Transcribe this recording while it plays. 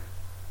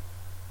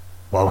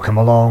Welcome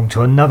along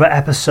to another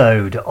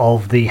episode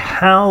of the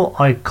How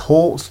I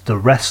Caught the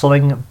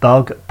Wrestling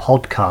Bug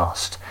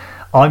podcast.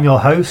 I'm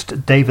your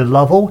host, David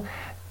Lovell,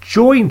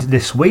 joined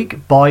this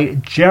week by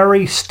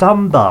Gerry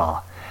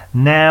Stambaugh.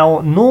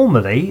 Now,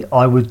 normally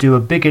I would do a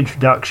big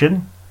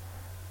introduction,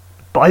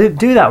 but I didn't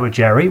do that with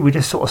Gerry. We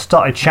just sort of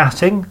started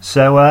chatting,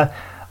 so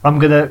I'm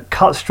going to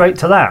cut straight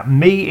to that.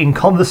 Me in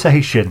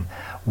conversation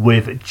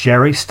with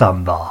Gerry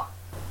Stambaugh.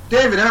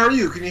 David, how are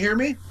you? Can you hear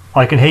me?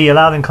 I can hear you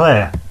loud and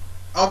clear.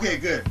 Okay,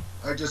 good.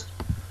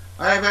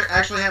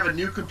 Actually have a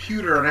new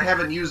computer, and I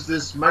haven't used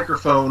this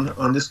microphone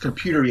on this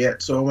computer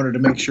yet, so I wanted to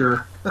make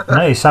sure.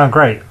 No, you sound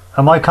great.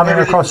 Am I coming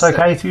across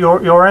okay to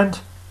your end?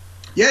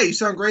 Yeah, you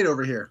sound great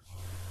over here.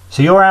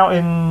 So you're out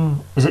in,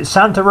 is it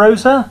Santa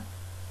Rosa?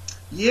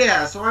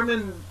 Yeah, so I'm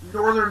in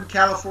Northern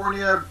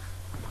California,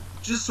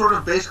 just sort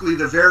of basically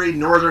the very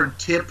northern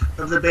tip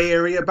of the Bay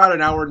Area, about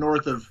an hour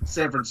north of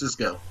San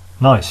Francisco.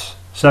 Nice.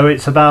 So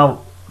it's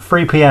about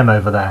 3 p.m.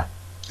 over there.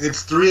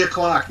 It's 3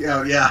 o'clock.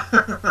 Yeah.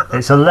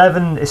 It's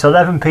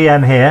 11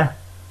 p.m. here.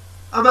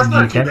 Oh, that's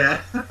not too bad.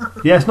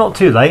 Yeah, it's not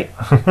too late.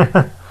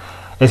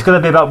 It's going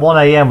to be about 1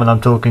 a.m. when I'm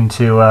talking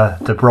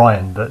to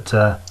Brian, but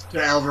to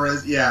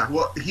Alvarez, yeah.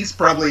 Well, he's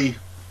probably,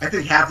 I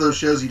think half those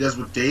shows he does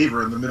with Dave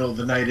are in the middle of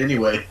the night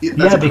anyway.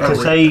 Yeah,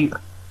 because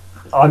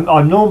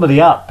I'm normally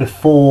up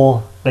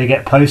before they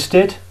get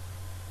posted.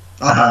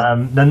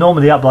 They're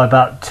normally up by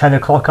about 10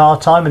 o'clock our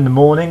time in the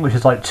morning, which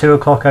is like 2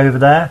 o'clock over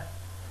there.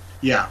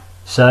 Yeah.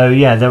 So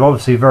yeah, they're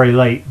obviously very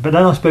late. But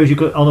then I suppose you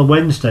got on a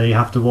Wednesday you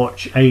have to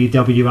watch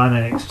AEW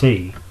and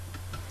NXT.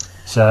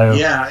 So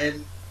yeah,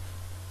 and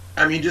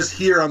I mean just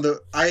here on the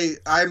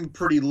I'm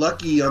pretty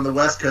lucky on the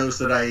West Coast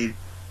that I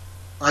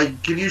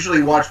can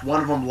usually watch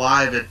one of them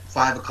live at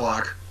 5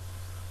 o'clock,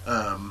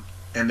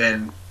 and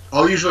then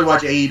I'll usually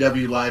watch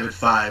AEW live at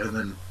 5, and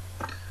then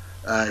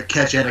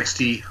catch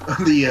NXT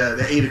on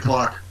the 8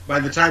 o'clock. By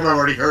the time I've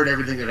already heard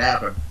everything that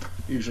happened,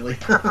 usually.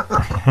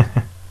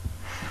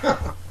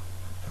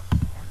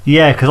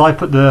 Yeah, because I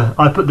put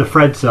the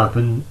threads up,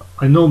 and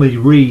I normally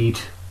read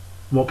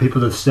what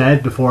people have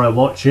said before I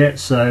watch it,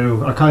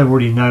 so I kind of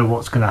already know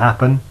what's going to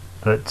happen.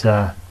 But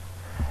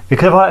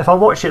because if I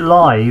watch it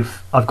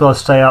live, I've got to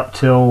stay up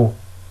till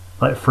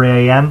like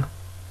 3 a.m.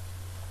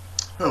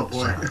 Oh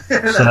boy!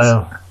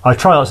 So I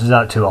try not to do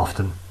that too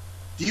often.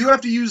 Do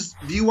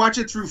you watch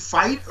it through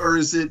Fight, or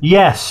is it?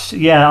 Yes,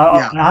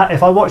 yeah.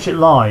 If I watch it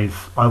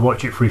live, I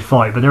watch it through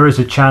Fight, but there is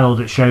a channel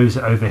that shows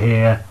it over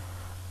here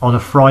on a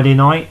Friday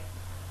night.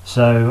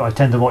 So I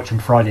tend to watch them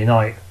Friday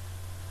night.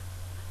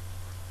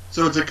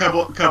 So it's a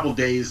couple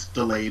days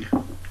delayed.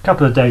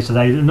 Couple of days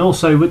delayed, and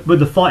also with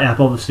the Fight app,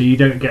 obviously you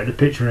don't get the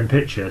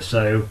picture-in-picture,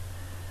 so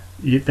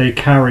they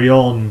carry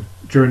on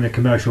during the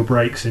commercial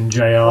breaks, and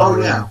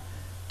JR and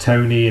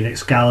Tony and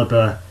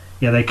Excalibur.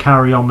 Yeah, they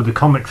carry on with the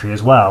commentary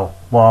as well,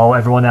 while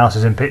everyone else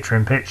is in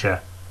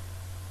picture-in-picture.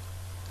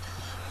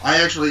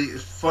 I actually,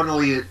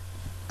 funnily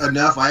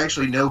enough, I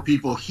actually know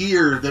people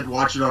here that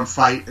watch it on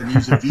Fight and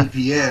use a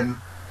VPN.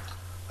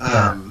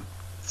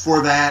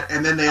 For that,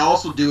 and then they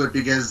also do it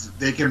because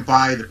they can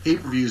buy the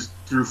pay-per-views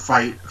through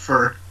Fight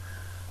for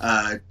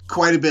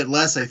quite a bit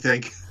less, I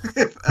think.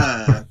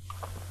 Because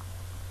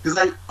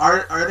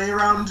are they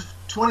around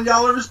 $20,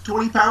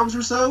 £20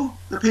 or so,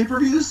 the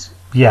pay-per-views?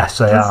 Yes,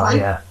 they are. Fight?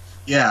 Yeah.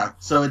 Yeah,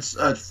 so it's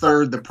a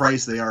third the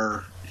price they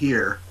are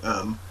here.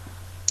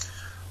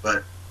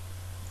 But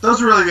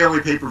those are really the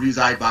only pay-per-views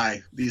I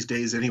buy these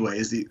days,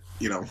 anyway.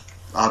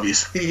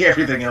 Obviously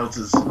everything else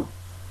is.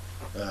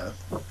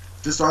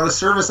 Just on a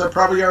service I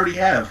probably already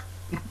have.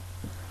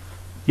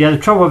 Yeah, the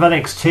trouble with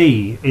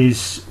NXT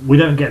is we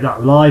don't get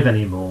that live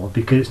anymore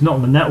because it's not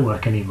on the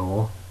network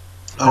anymore.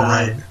 Oh,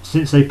 right.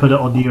 Since they put it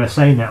on the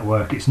USA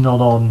network, it's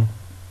not on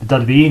the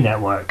WWE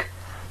network.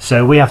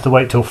 So we have to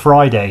wait till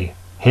Friday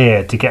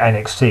here to get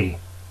NXT.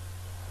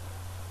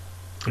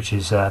 Which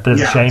is a bit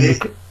of a shame,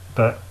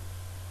 but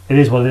it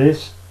is what it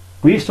is.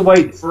 We used to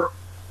wait...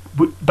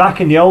 Back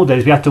in the old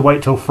days, we had to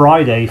wait till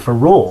Friday for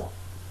Raw.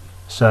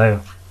 So...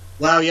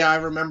 Wow, yeah, I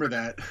remember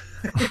that.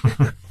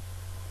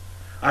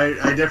 I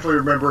definitely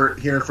remember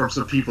hearing from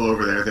some people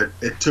over there that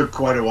it took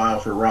quite a while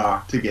for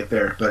Raw to get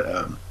there. But,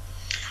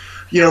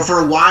 for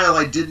a while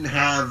I didn't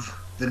have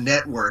the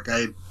network.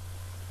 It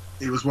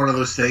was one of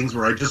those things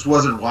where I just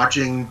wasn't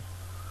watching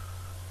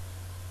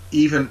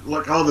even,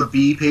 like, all the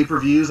B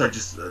pay-per-views.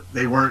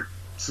 They weren't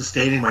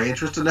sustaining my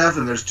interest enough,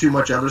 and there's too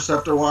much other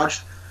stuff to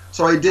watch.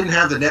 So I didn't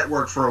have the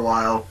network for a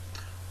while.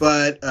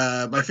 But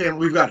my family,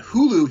 we've got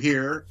Hulu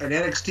here, and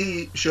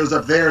NXT shows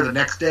up there the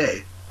next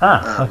day.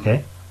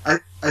 Okay.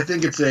 I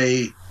think it's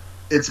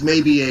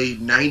maybe a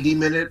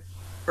 90-minute,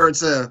 or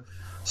it's a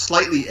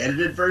slightly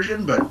edited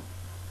version, but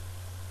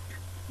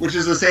which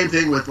is the same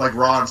thing with like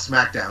Raw and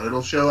SmackDown.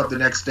 It'll show up the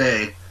next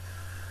day,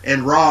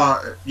 and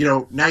Raw,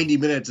 90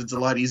 minutes. It's a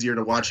lot easier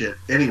to watch it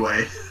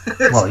anyway.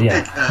 Well,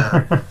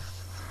 yeah.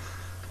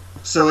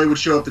 So it would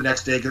show up the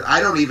next day because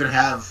I don't even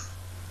have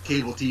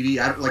cable TV.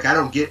 I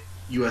don't get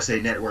USA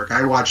Network.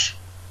 I watch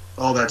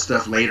all that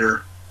stuff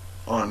later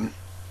on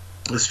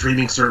the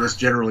streaming service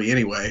generally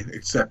anyway,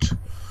 except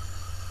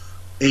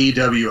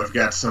AEW, I've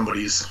got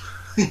somebody's.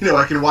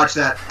 I can watch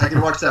that. I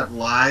can watch that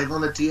live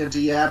on the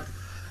TNT app,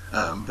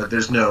 but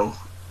there's no,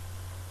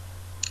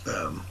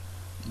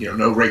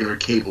 no regular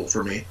cable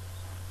for me.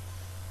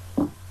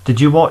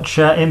 Did you watch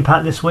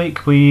Impact this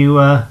week? Were you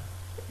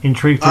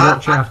intrigued to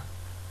watch it?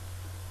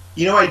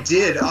 I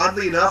did.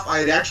 Oddly enough, I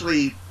had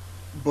actually,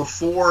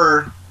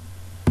 before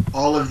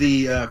all of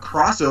the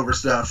crossover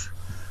stuff,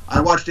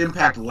 I watched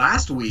Impact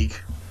last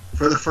week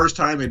for the first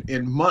time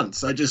in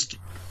months.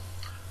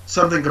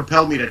 Something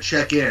compelled me to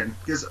check in.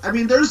 Because,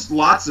 there's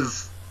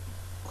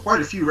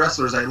quite a few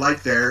wrestlers I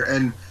like there,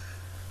 and,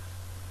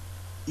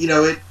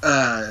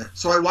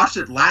 so I watched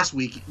it last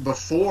week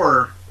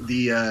before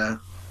the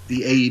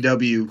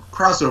AEW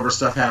crossover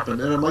stuff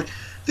happened, and I'm like,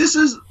 this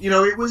is,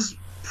 it was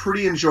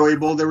pretty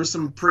enjoyable. There was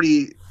some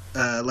pretty,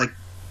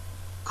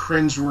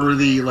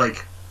 cringeworthy,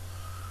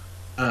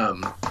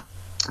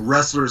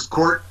 wrestlers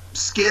court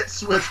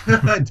skits with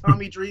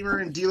Tommy Dreamer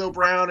and D'Lo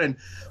Brown, and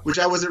which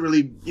I wasn't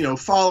really,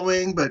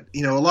 following, but,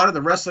 a lot of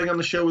the wrestling on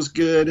the show was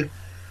good.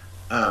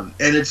 And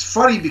it's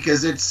funny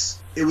because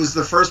it was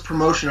the first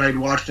promotion I'd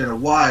watched in a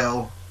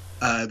while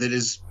that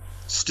is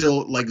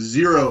still,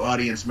 zero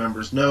audience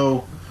members,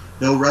 no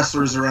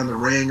wrestlers around the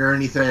ring or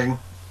anything.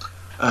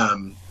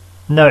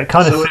 No, it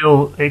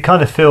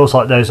kind of feels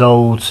like those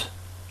old,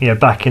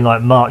 back in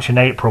March and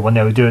April when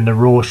they were doing the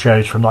Raw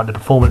shows from the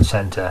Performance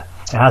Center.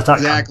 It has that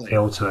kind of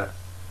feel to it.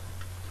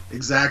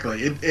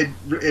 Exactly. It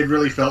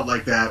really felt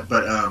like that,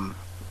 but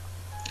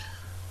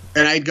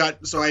and I'd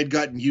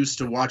gotten used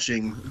to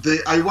watching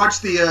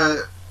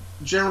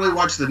generally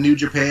watch the New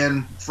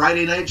Japan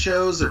Friday night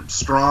shows at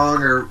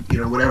Strong or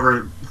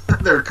whatever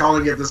they're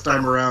calling it this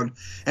time around,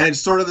 and it's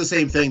sort of the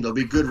same thing. There'll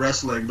be good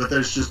wrestling, but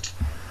there's just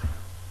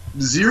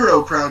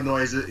zero crowd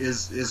noise.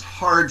 Is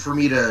hard for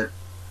me to.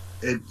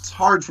 It's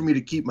hard for me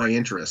to keep my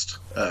interest.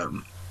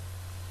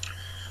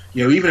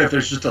 Even if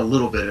there's just a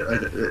little bit,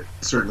 it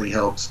certainly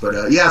helps. But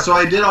so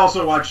I did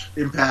also watch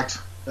Impact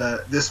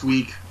this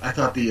week. I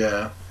thought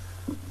the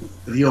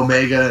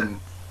Omega and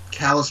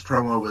Callis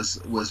promo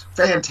was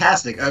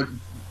fantastic.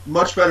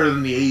 Much better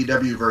than the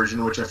AEW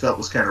version, which I felt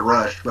was kind of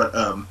rushed. But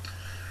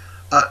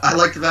I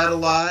liked that a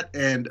lot,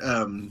 and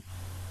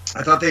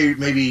I thought they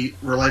maybe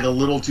relied a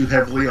little too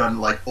heavily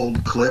on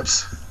old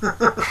clips.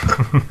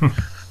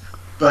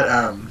 But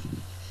I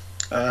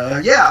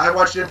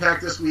watched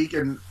Impact this week,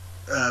 and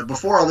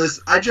before all this,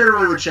 I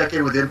generally would check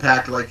in with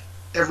Impact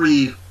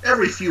every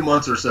few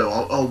months or so.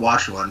 I'll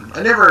watch one.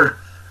 I never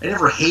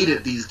hate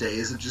it these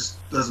days. It just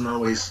doesn't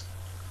always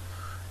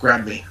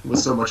grab me with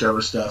so much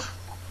other stuff.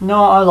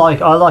 No, I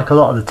like a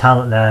lot of the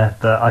talent there,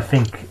 but I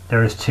think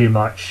there is too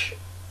much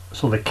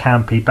sort of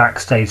campy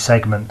backstage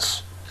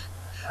segments.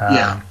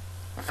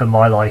 For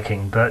my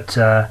liking, but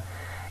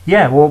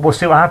we'll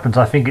see what happens.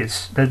 I think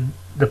it's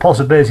the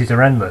possibilities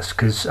are endless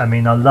because I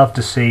love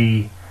to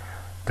see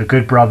the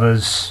Good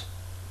Brothers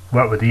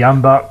work with the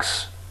Young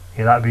Bucks.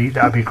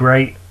 That'd be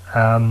great.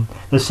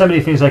 There's so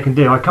many things they can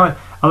do. I'm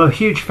a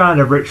huge fan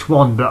of Rich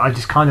Swann, but I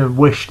just kind of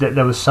wish that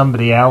there was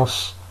somebody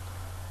else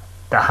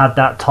that had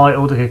that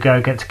title that could go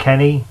against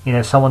Kenny.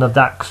 Someone of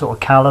that sort of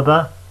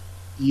caliber.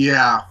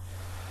 Yeah,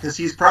 because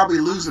he's probably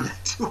losing it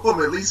to him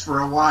at least for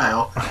a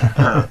while.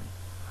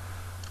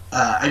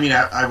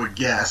 I would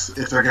guess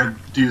if they're going to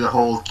do the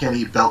whole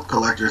Kenny belt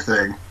collector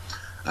thing.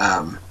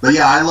 But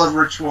yeah, I love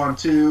Rich Swann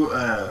too.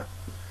 I'm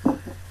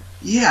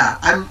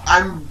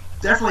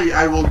definitely.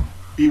 I will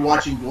be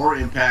watching more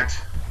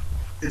Impact.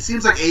 It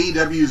seems like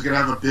AEW is going to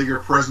have a bigger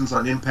presence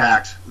on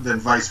Impact than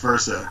vice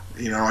versa.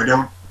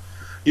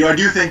 I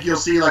do think you'll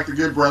see the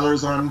Good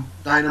Brothers on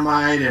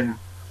Dynamite, and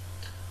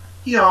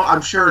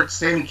I'm sure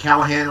Sami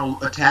Callihan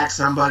will attack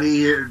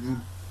somebody. And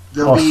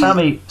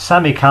Sami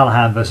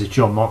Callihan versus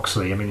Jon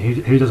Moxley.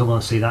 Who doesn't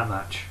want to see that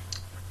match?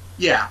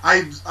 Yeah,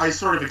 I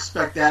sort of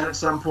expect that at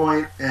some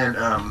point, and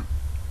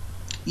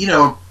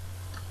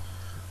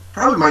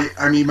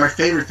probably my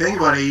favorite thing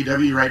about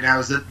AEW right now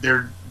is that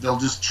they'll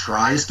just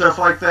try stuff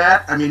like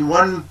that.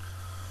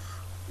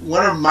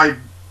 One of my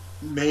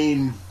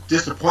main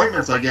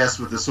disappointments, I guess,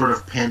 with the sort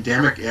of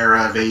pandemic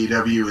era of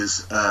AEW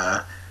is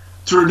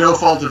through no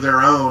fault of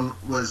their own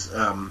was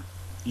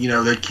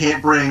they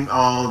can't bring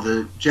all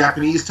the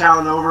Japanese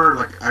talent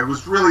over. I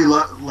was really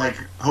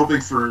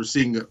hoping for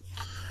seeing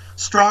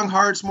Strong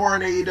Hearts more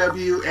in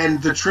AEW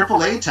and the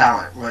AAA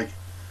talent.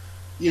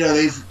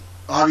 They've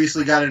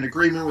obviously got an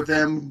agreement with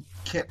them.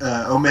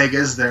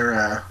 Omega's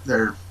their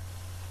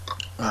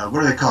what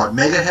do they call it?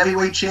 Mega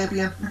heavyweight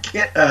champion.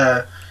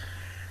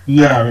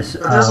 There's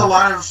a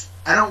lot of.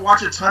 I don't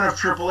watch a ton of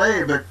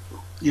AAA, but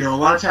a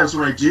lot of times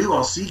when I do,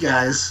 I'll see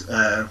guys.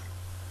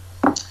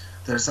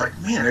 That's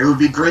man, it would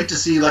be great to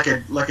see a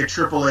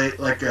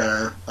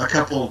AAA, a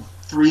couple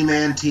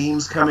 3-man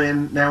teams come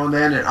in now and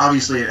then, and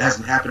obviously it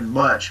hasn't happened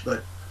much,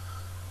 but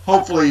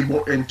hopefully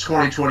in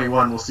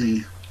 2021 we'll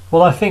see.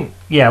 Well, I think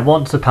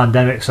once the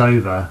pandemic's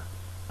over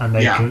and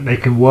they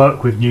can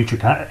work with New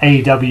Japan,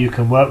 AEW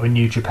can work with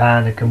New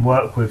Japan, they can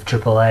work with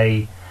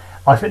AAA.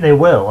 I think they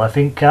will. I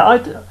think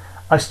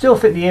I still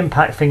think the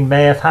Impact thing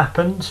may have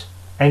happened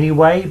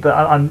anyway. But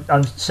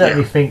I'm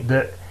certainly think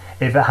that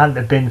if it hadn't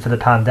have been for the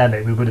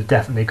pandemic, we would have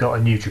definitely got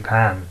a New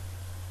Japan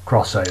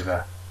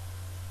crossover.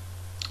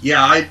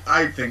 Yeah,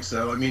 I think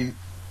so. I mean,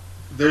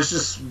 there's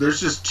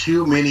just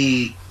too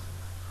many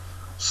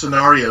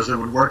scenarios that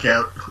would work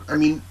out. I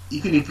mean,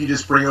 even if you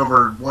just bring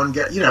over one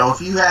guy,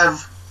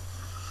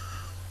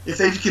 if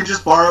they can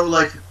just borrow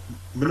like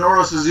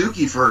Minoru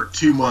Suzuki for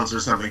 2 months or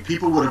something,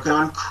 people would have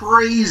gone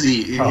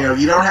crazy. Oh.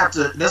 You don't have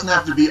to. It doesn't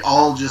have to be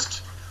all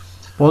just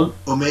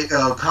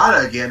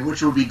Okada again,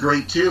 which would be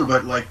great too.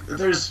 But like,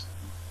 there's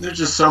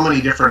just so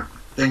many different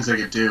things they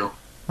could do.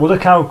 Well,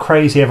 look how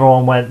crazy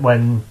everyone went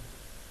when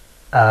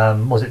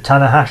was it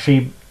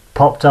Tanahashi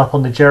popped up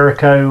on the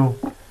Jericho?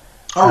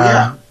 Oh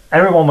yeah.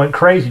 Everyone went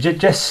crazy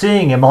just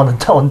seeing him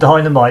on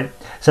Dynamite,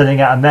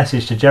 sending out a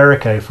message to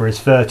Jericho for his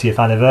 30th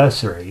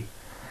anniversary.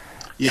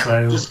 Yeah,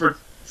 so, just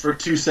for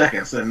 2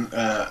 seconds, and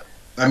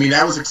I mean,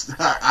 I was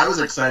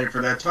excited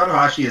for that.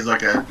 Tanahashi is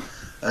like a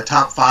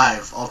top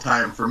 5 all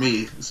time for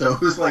me, so it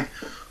was like,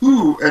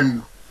 ooh,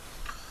 and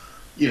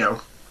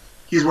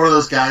he's one of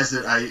those guys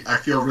that I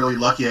feel really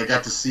lucky I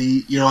got to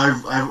see.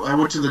 I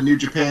went to the New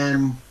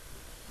Japan,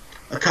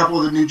 a couple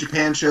of the New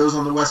Japan shows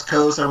on the West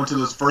Coast. I went to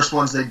those first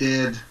ones they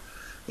did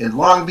in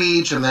Long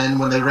Beach, and then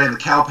when they ran the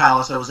Cow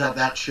Palace, I was at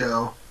that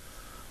show.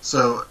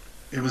 So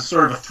it was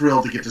sort of a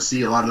thrill to get to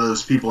see a lot of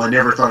those people I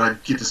never thought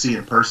I'd get to see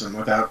in person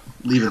without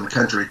leaving the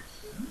country.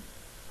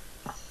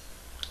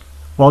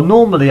 Well,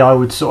 normally I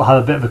would sort of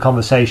have a bit of a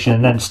conversation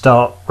and then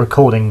start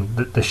recording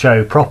the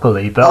show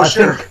properly, but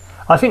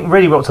I think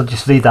really we ought to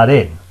just leave that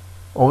in,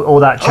 or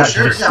that chat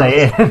should just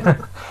stay in.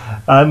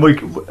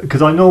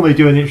 Because I normally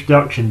do an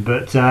introduction,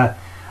 but I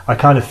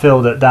kind of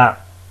feel that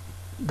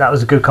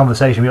was a good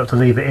conversation. We ought to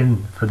leave it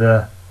in for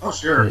the. Oh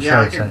sure,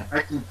 yeah,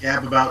 I can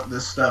gab about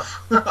this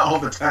stuff all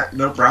the time,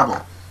 no problem.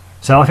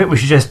 So I think we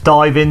should just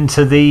dive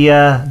into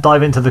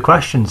the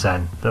questions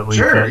then that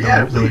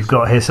we've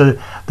got here. So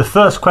the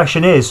first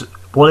question is,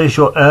 what is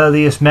your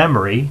earliest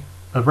memory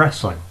of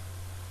wrestling?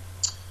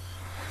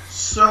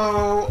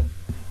 So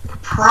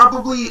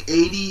probably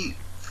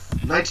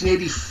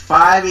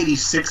 1985,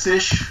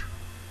 86-ish.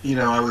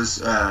 I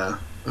was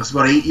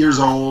about 8 years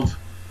old.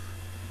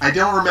 I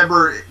don't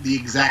remember the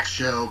exact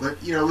show, but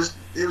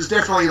it was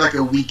definitely like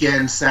a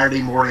weekend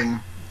Saturday morning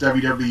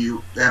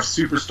WWF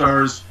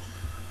Superstars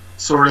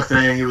sort of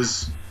thing. It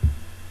was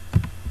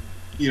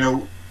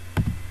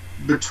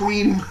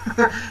between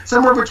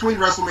somewhere between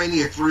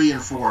WrestleMania 3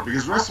 and 4,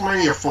 because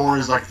WrestleMania 4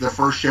 is like the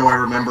first show I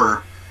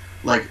remember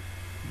like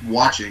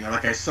watching.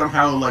 Like I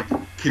somehow like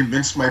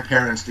convinced my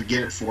parents to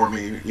get it for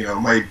me.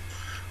 My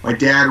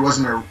dad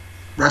wasn't a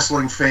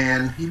wrestling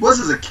fan. He was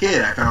as a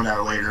kid, I found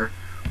out later,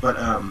 but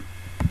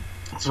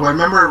so I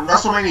remember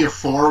WrestleMania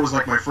 4 was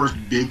like my first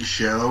big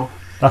show.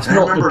 That's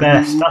not the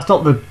best. That's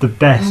not the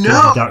best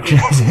introduction,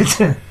 is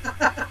it?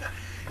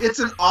 It's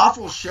an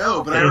awful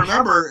show, but I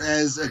remember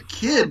as a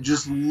kid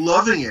just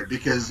loving it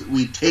because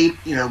we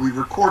taped, we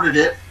recorded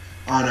it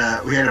on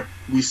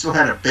we still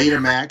had a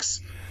Betamax.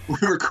 We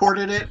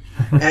recorded it,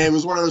 and it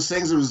was one of those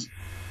things that was,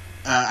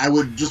 I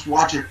would just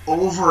watch it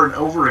over and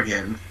over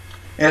again.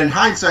 And in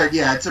hindsight,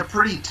 yeah, it's a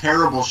pretty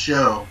terrible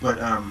show, but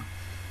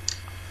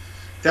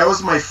that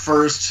was my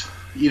first,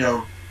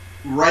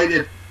 right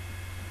at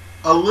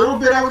a little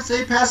bit, I would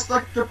say, past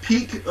like the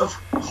peak of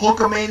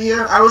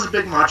Hulkamania. I was a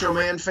big Macho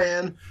Man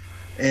fan,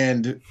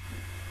 and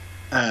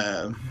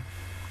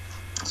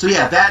so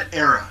yeah, that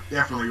era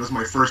definitely was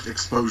my first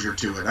exposure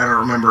to it. I don't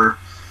remember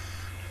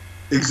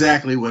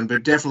exactly when,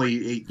 but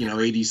definitely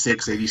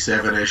 86,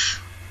 87-ish.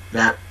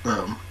 That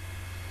the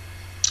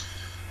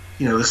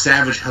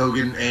Savage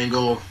Hogan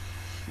angle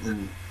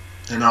and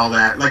all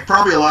that. Like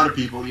probably a lot of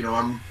people,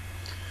 I'm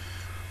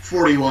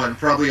 41,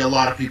 probably a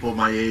lot of people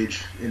my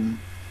age in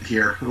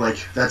here,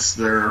 like that's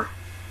would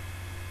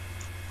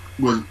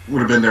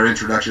have been their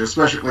introduction,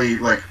 especially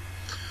like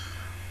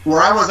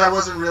where I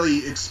wasn't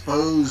really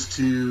exposed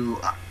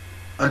to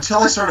until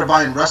I started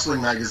buying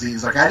wrestling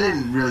magazines. Like I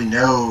didn't really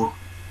know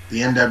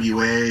the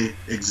NWA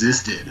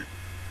existed.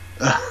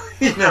 That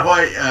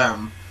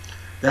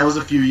was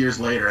a few years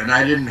later, and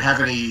I didn't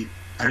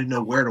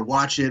know where to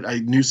watch it. I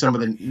knew some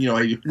of the,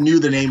 I knew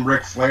the name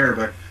Ric Flair,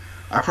 but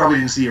I probably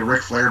didn't see a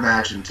Ric Flair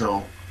match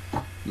until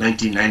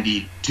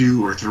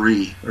 1992 or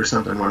 3 or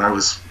something, when I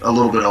was a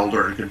little bit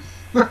older and could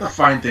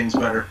find things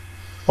better.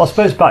 Well, I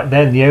suppose back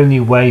then the only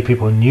way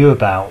people knew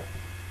about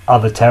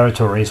other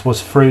territories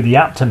was through the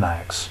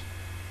Aptomax.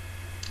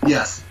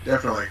 Yes,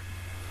 definitely.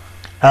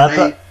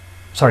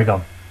 Sorry, go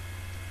on.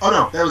 Oh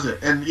no, that was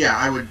it. And yeah,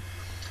 I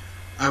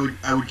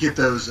would get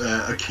those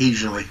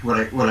occasionally when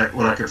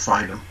I could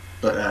find them.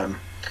 But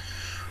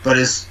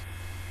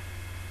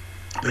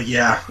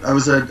yeah, I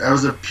was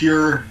a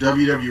pure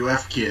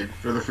WWF kid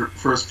for the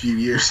first few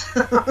years.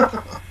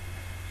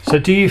 So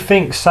do you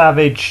think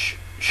Savage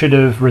should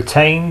have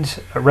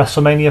retained at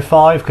WrestleMania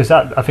 5? Because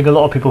I think a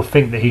lot of people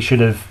think that he should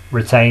have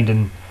retained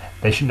and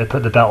they shouldn't have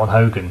put the belt on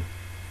Hogan.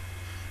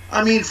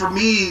 I mean, for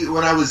me,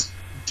 when I was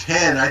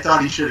 10, I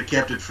thought he should have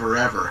kept it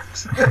forever.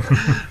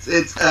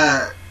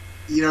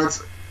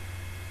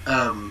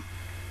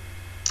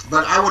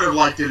 but I would have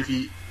liked it if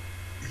he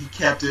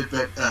kept it.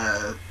 But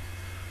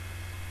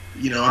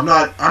I'm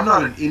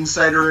not an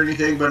insider or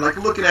anything. But like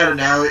looking at it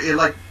now,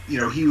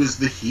 he was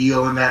the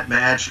heel in that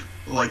match.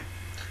 Like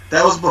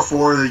that was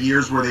before the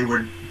years where they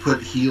would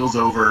put heels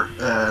over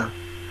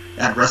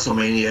at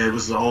WrestleMania. It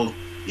was all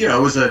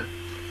it was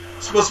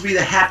supposed to be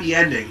the happy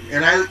ending.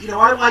 And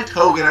I liked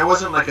Hogan. I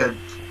wasn't like a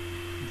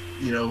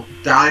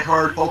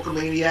diehard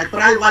Hulkamaniac,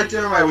 but I liked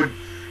him. I would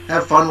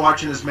have fun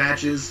watching his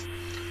matches.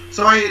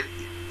 So I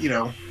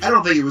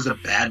don't think it was a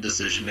bad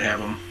decision to have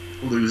him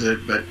lose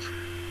it, but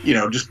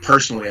just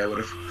personally, I would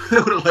have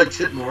liked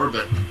it more.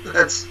 But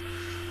that's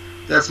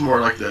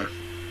more like the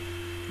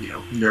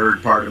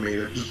nerd part of me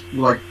that just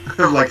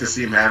I'd like to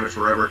see him have it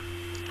forever.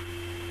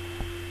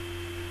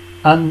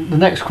 And the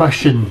next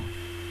question,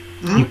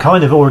 you've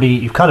kind of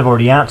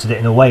already answered it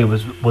in a way.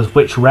 Was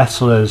which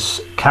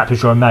wrestlers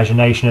captured your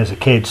imagination as a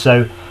kid?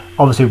 So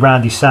obviously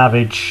Randy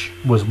Savage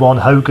was one.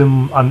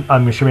 Hogan,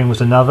 I'm assuming,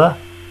 was another.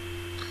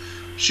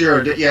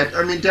 Sure. Yeah.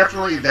 I mean,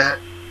 definitely that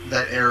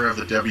era of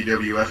the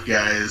WWF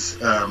guys.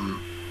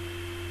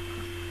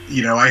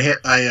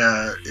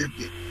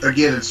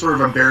 Again, it's sort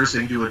of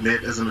embarrassing to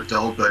admit as an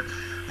adult, but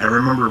I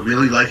remember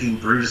really liking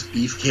Brutus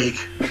Beefcake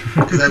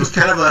because I was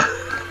kind of a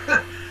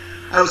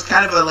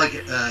like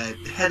a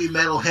heavy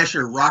metal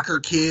Hesher rocker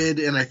kid,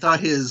 and I thought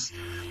his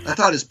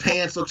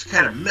pants looked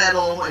kind of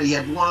metal, and he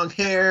had long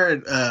hair,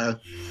 and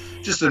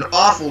just an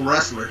awful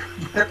wrestler.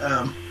 But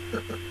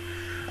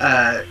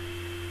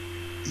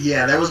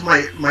yeah, that was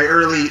my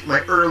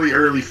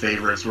early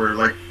favorites were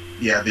like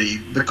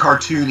the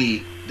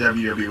cartoony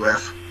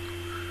WWF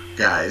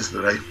guys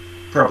that I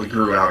probably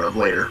grew out of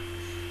later.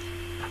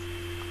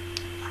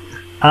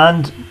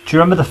 And do you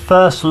remember the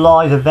first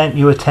live event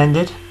you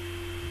attended?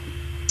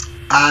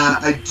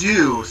 I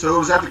do. So it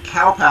was at the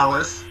Cow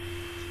Palace,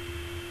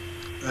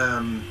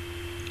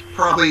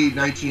 probably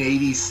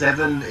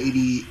 1987,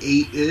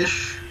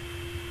 88-ish.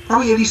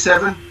 Probably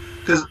 87,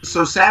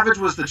 so Savage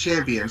was the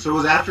champion, so it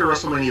was after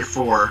WrestleMania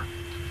 4,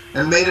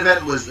 and the main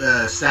event was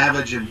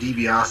Savage and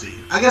DiBiase.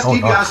 I guess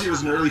DiBiase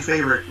was an early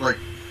favorite. Like,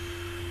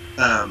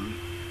 I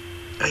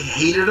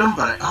hated him,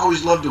 but I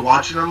always loved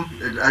watching him.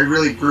 I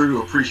really grew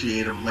to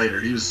appreciate him later.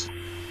 He was,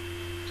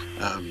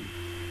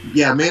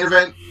 main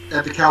event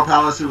at the Cow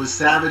Palace. It was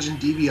Savage and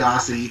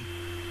DiBiase,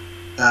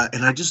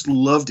 and I just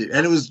loved it.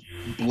 And it was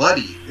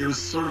bloody. It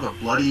was sort of a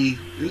bloody,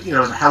 it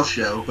was a house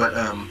show, but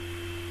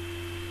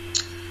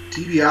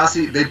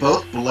DiBiase, they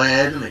both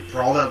bled and they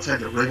crawled outside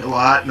the ring a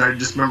lot, and I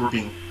just remember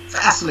being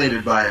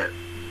fascinated by it.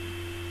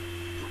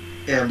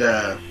 And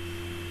I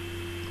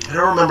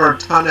don't remember a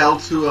ton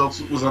else. Who else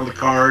was on the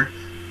card?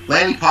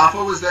 Lanny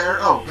Poffo was there.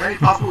 Oh, Lanny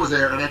Poffo was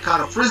there, and I caught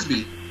a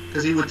frisbee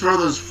because he would throw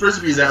those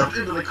frisbees out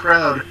into the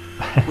crowd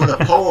with a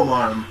poem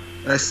on them.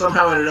 And I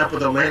somehow ended up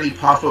with a Lanny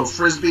Poffo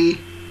frisbee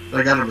that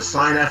I got him to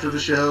sign after the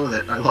show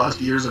that I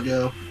lost years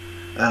ago.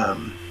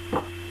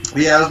 It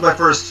was my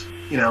first,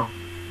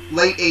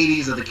 late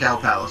 80s at the Cow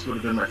Palace would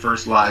have been my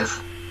first live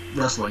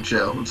wrestling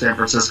show in San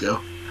Francisco.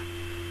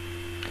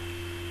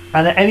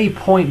 And at any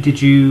point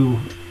did you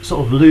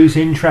sort of lose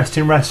interest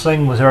in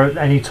wrestling? Was there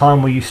any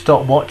time where you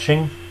stopped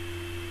watching?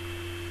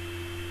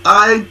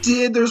 I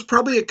did. There was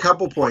probably a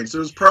couple points. There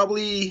was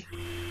probably,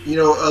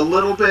 a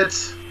little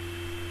bit,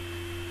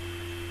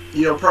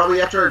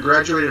 probably after I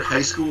graduated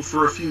high school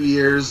for a few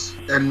years,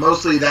 and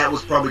mostly that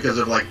was probably because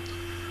of, like,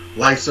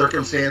 life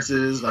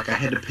circumstances. Like, I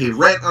had to pay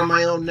rent on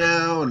my own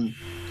now, and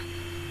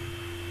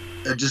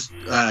I just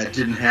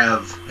didn't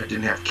have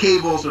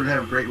cable, so I didn't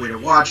have a great way to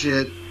watch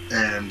it,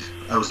 and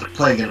I was like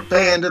playing in a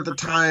band at the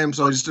time,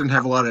 so I just didn't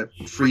have a lot of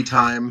free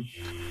time.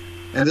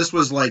 And this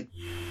was like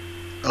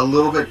a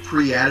little bit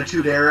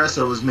pre-Attitude Era,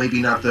 so it was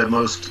maybe not the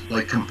most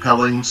like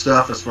compelling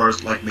stuff as far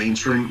as like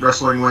mainstream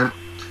wrestling went.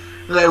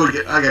 And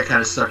I got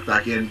kind of sucked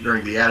back in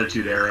during the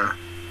Attitude Era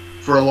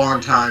for a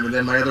long time, and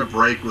then my other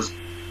break was,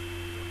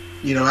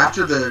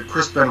 after the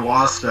Chris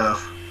Benoit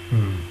stuff.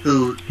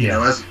 Who,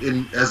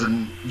 as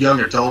a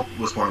young adult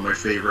was one of my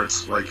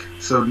favorites. Like,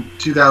 so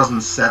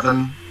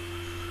 2007,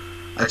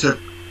 I took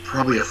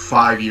probably a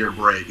 5-year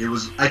break.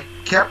 I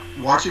kept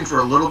watching for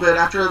a little bit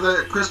after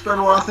the Chris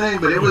Benoit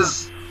thing, but it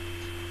was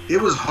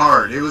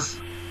hard. It was,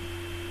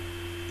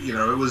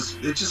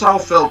 it just all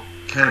felt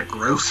kind of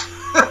gross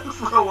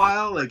for a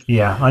while. Like,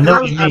 yeah, I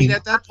know what you mean. I mean,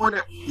 at that point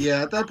I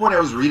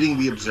was reading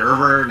The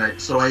Observer, and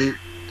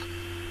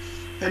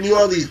I knew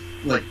all these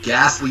like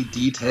ghastly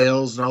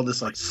details and all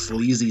this like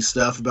sleazy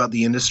stuff about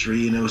the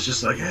industry, and it was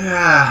just like,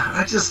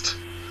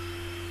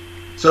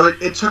 so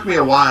it took me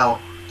a while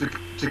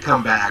to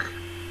come back,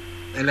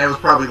 and that was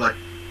probably like,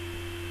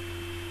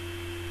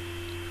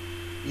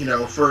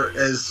 for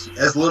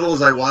as little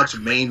as I watch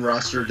main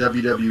roster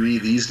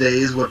WWE these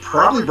days, what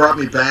probably brought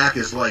me back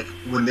is like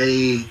when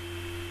they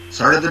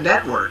started the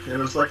network, and it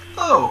was like,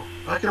 oh,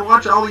 I can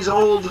watch all these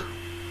old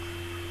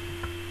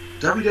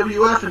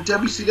WWF and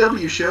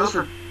WCW shows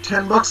for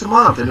 $10 a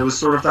month, and it was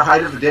sort of the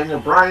height of the Daniel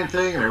Bryan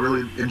thing, and I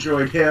really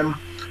enjoyed him.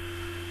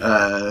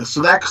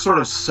 So that sort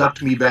of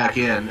sucked me back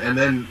in, and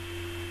then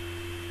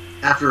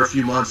after a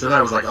few months, then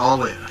I was like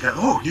all in.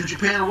 New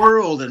Japan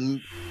World,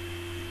 and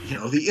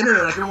the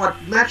internet. I can watch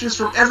matches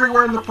from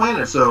everywhere on the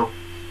planet. So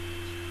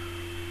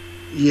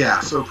yeah,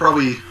 so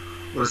probably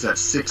what is that?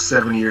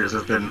 6-7 years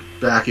I've been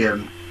back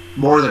in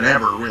more than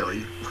ever,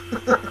 really.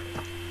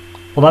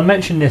 Well, I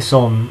mentioned this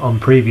on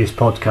previous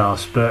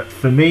podcasts, but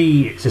for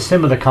me, it's a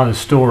similar kind of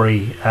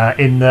story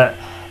in that,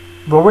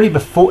 well, really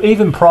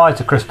even prior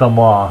to Chris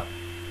Benoit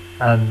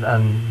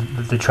and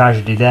the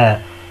tragedy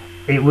there,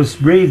 it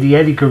was really the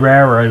Eddie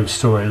Guerrero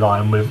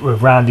storyline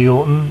with Randy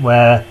Orton,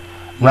 where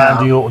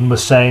Randy Orton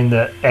was saying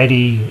that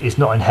Eddie is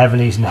not in heaven,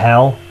 he's in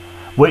hell,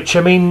 which,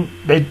 I mean,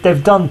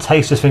 they've done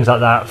tasteless things like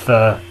that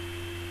for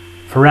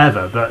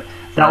forever, but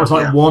that was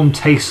like one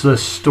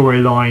tasteless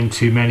storyline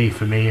too many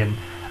for me, and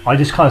I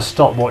just kind of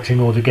stopped watching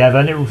altogether.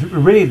 And it was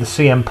really the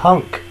CM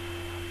Punk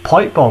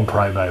pipe bomb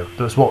promo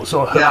that's what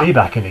sort of hooked me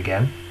back in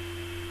again.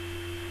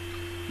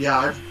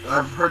 Yeah,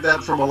 I've heard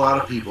that from a lot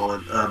of people,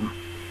 and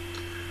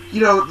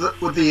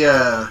with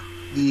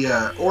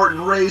the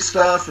Orton Ray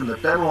stuff and the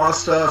Benoit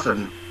stuff,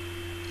 and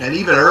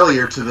even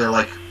earlier to the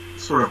like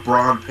sort of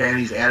bra and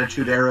panties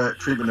attitude era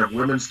treatment of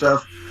women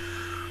stuff.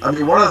 I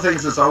mean, one of the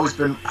things that's always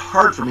been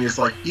hard for me is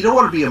like you don't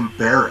want to be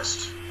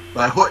embarrassed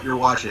by what you're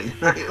watching,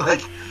 right?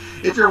 Like,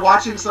 if you're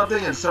watching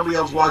something and somebody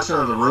else walks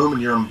into the room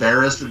and you're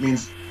embarrassed, it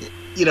means,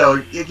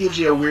 it gives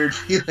you a weird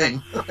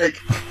feeling.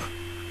 Like,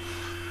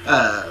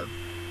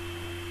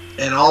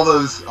 and all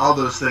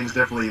those things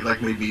definitely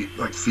like made me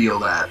like feel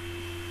that.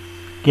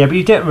 Yeah, but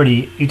you don't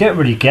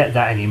really get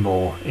that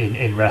anymore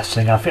in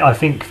wrestling. I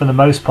think for the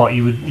most part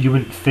you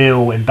wouldn't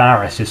feel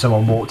embarrassed if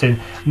someone walked in.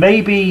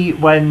 Maybe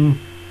when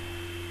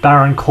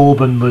Baron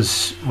Corbin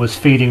was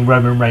feeding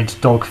Roman Reigns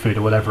dog food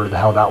or whatever the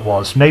hell that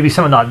was. Maybe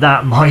something like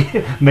that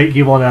might make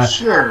you want to...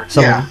 Sure,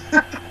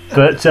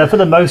 But for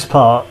the most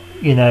part,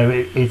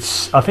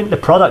 it's... I think the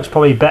product's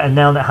probably better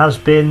now than it has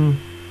been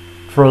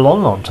for a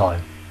long, long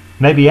time.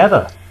 Maybe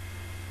ever.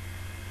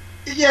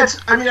 Yeah,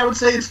 I would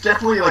say it's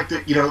definitely like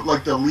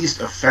the least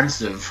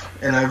offensive.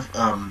 And I've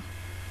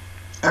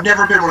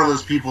never been one of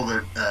those people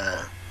that,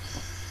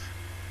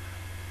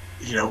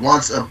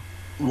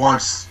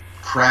 wants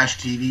Crash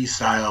TV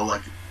style,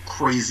 like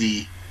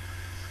crazy,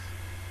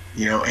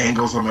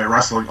 angles on my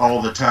wrestling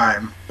all the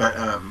time. But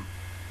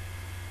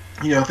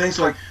things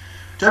like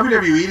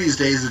WWE these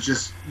days is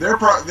just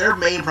their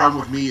main problem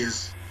with me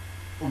is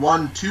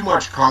one, too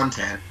much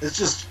content. It's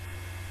just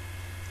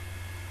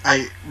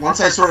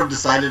once I sort of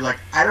decided like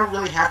I don't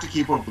really have to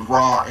keep up with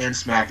Raw and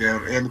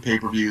SmackDown and the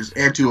pay-per-views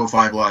and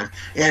 205 Live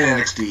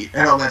and NXT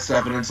and all that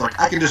stuff, and it's like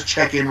I can just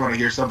check in when I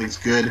hear something's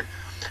good.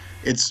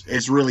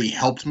 It's really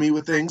helped me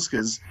with things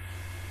because.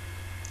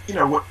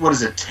 What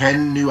is it?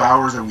 10 new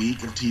hours a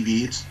week of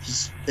TV.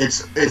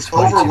 It's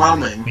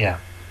overwhelming. Yeah.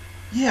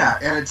 Yeah,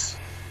 and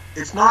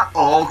it's not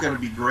all going to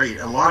be great.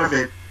 A lot of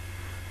it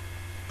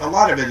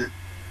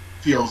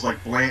feels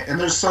like bland. And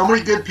there's so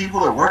many good people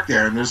that work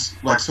there, and there's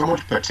like so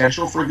much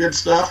potential for good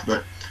stuff.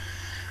 But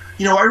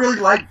I really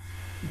like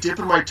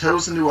dipping my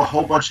toes into a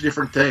whole bunch of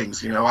different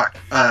things.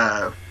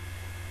 I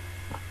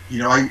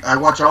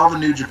watch all the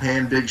New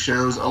Japan big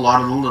shows, a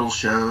lot of the little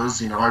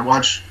shows. I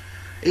watch.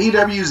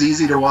 AEW is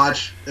easy to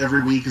watch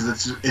every week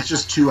because it's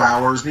just 2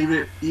 hours,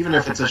 and even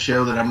if it's a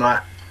show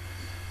that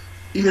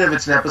even if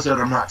it's an episode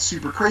I'm not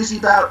super crazy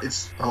about,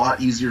 it's a lot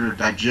easier to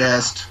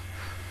digest.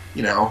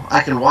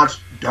 I can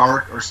watch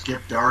Dark or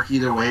skip Dark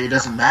either way. It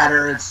doesn't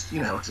matter. It's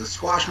it's a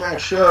squash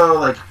match show.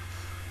 Like,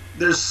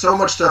 there's so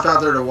much stuff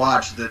out there to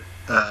watch that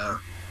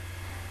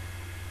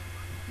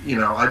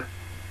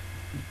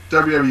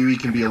WWE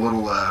can be a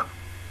little.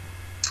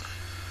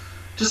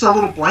 Just a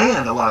little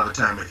bland a lot of the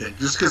time, I think,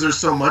 just because there's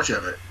so much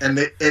of it, and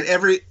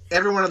every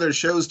one of their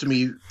shows to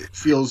me it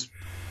feels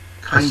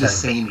kind of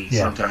samey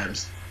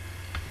sometimes.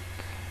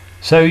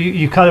 So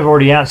you kind of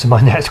already answered my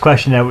next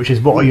question there, which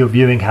is what are your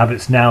viewing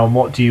habits now, and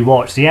what do you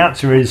watch? The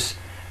answer is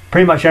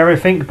pretty much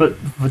everything, but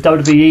for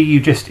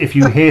WWE, if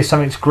you hear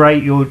something's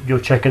great, you'll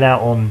check it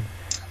out on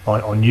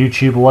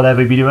YouTube or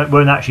whatever. But you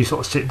won't actually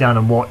sort of sit down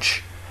and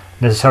watch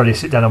Raw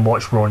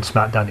and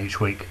SmackDown each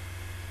week.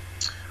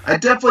 I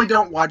definitely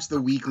don't watch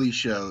the weekly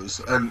shows,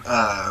 and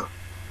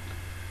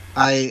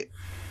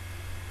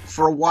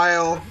for a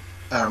while,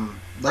 I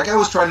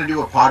was trying to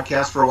do a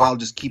podcast for a while,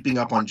 just keeping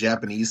up on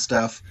Japanese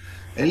stuff,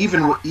 and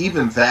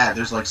even that,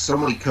 there's like so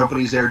many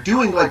companies there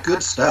doing like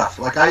good stuff.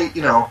 Like I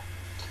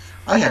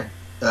had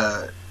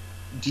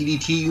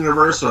DDT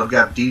Universe, so I've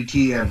got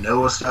DDT and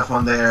Noah stuff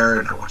on there,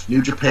 and I watch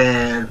New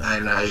Japan,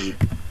 and I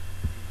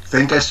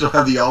think I still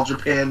have the All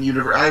Japan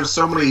Universe. I have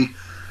so many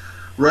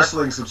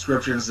wrestling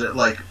subscriptions that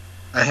like.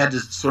 I had to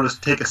sort of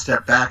take a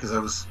step back as I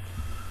was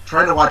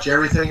trying to watch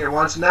everything at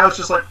once. Now it's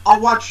just like, I'll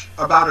watch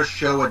about a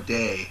show a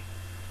day.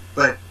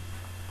 But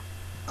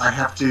I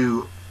have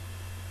to,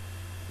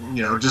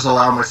 just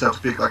allow myself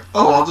to pick like,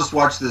 I'll just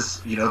watch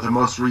this, the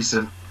most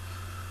recent,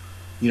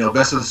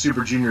 Best of the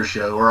Super Junior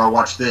show, or I'll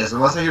watch this.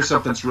 Unless I hear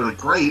something that's really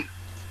great.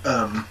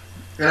 And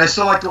I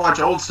still like to watch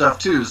old stuff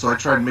too, so I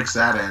try and mix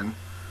that in.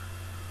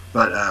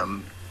 But,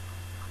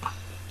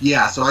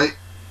 so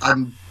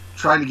I'm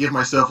trying to give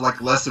myself like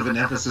less of an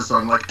emphasis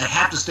on like I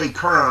have to stay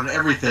current on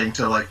everything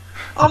to like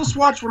I'll just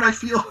watch what I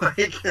feel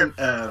like, and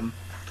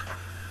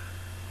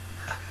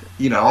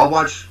I'll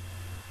watch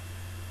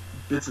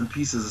bits and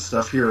pieces of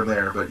stuff here and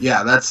there. But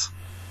yeah, that's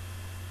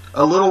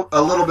a little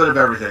bit of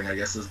everything, I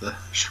guess, is the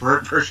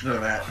short version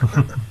of that.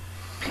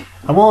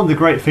 And one of the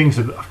great things,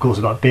 of course,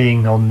 about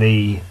being on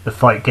the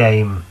Fight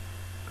Game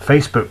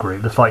Facebook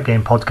group, the Fight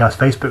Game Podcast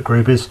Facebook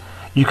group, is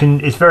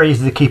it's very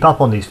easy to keep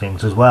up on these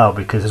things as well,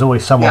 because there's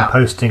always someone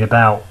posting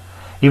about,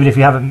 even if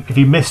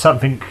you miss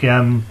something,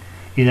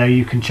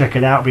 you can check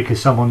it out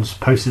because someone's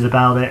posted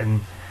about it,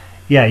 and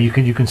you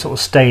can sort of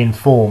stay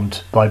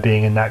informed by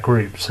being in that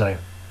group. So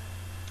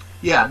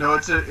yeah, no,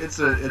 it's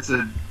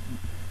a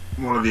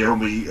one of the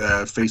only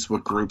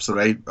Facebook groups that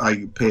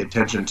I pay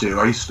attention to.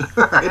 I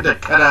had to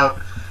cut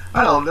out.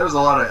 I don't know.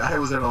 I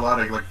was in a lot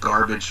of like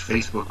garbage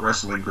Facebook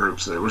wrestling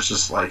groups. It was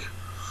just like,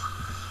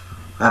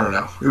 I don't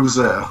know. It was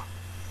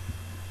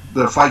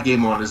the Fight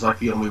Game one is like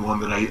the only one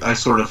that I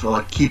sort of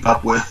like keep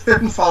up with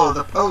and follow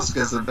the posts,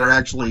 because they're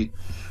actually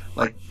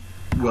like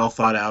well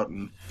thought out,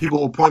 and people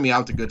will point me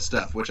out to good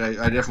stuff, which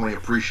I definitely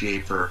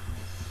appreciate for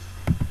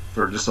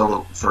just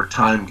for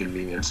time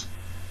convenience.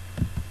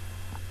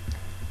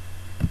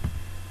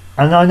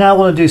 And I now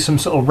want to do some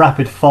sort of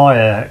rapid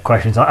fire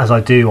questions, as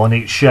I do on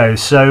each show.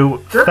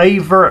 So, sure.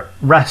 Favorite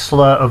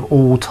wrestler of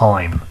all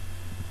time?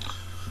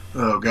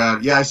 Oh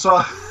God, yeah, I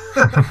saw.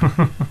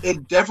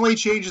 It definitely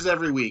changes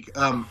every week.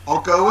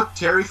 I'll go with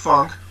Terry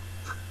Funk.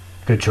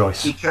 Good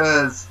choice.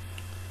 Because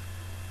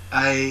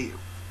when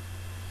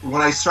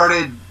I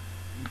started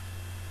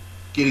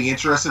getting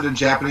interested in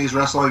Japanese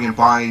wrestling and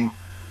buying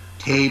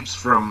tapes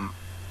from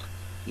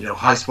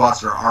High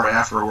Spots or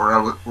RF or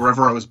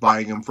wherever I was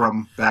buying them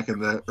from back in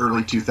the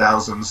early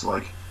 2000s,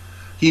 like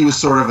he was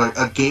sort of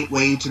a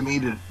gateway to me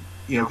to,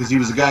 because he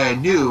was a guy I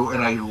knew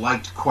and I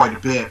liked quite a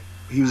bit.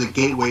 He was a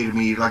gateway to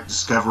me, like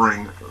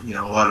discovering,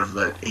 a lot of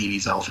the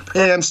 80s All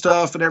Japan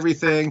stuff and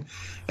everything.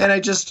 And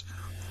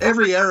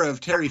every era of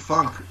Terry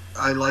Funk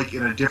I like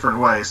in a different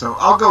way. So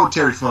I'll go with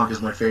Terry Funk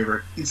as my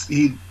favorite.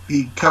 He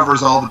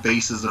covers all the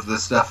bases of the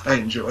stuff I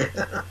enjoy.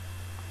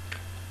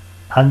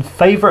 And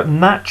favorite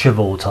match of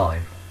all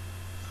time?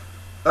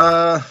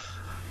 That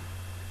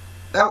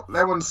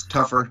one's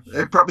tougher.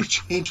 It probably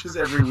changes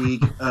every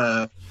week.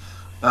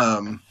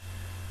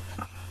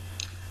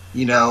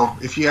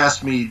 If you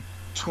asked me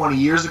 20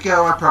 years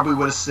ago, I probably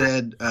would have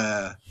said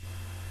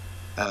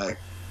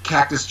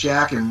Cactus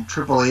Jack and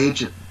Triple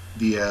H at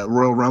the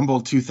Royal Rumble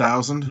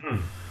 2000.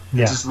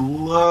 Yeah. I just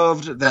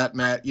loved that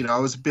match. I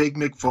was a big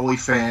Mick Foley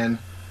fan,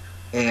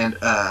 and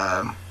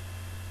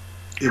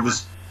it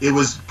was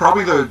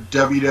probably the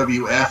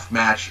WWF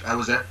match I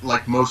was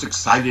most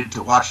excited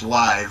to watch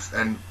live,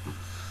 and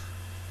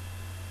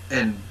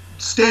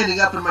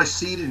standing up in my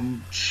seat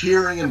and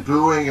cheering and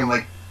booing,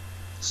 and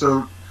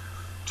so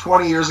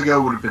 20 years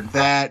ago would have been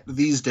that.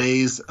 These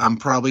days I'm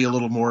probably a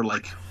little more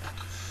like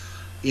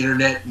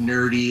internet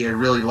nerdy. I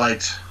really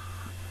liked,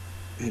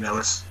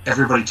 it's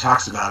everybody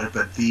talks about it,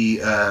 but the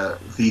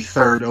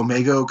third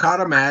Omega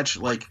Okada match,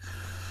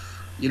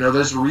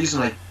 there's a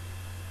reason I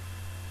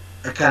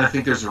kind of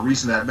think there's a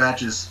reason that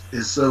match is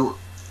so,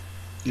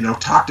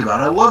 talked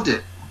about. I loved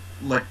it.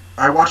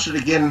 I watched it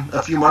again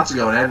a few months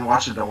ago, and I hadn't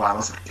watched it in a while. I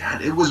was like,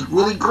 God, it was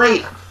really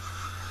great.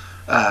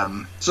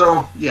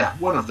 So, yeah,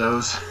 one of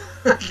those,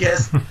 I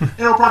guess. And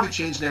it'll probably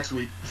change next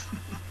week.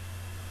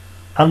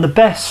 And the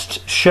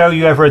best show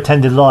you ever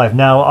attended live?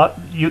 Now,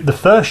 the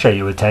first show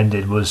you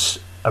attended was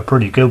a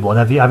pretty good one.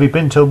 Have you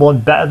been to one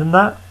better than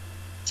that?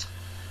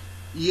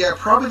 Yeah,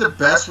 probably the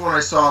best one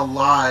I saw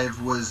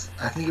live was,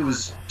 I think it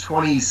was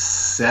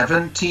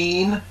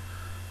 2017.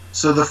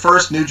 So the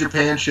first New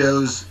Japan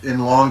shows in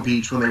Long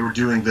Beach when they were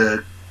doing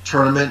the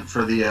tournament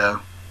for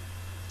their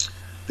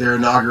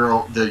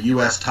inaugural, the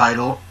U.S.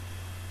 title.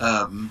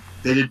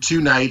 They did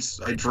 2 nights.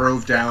 I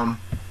drove down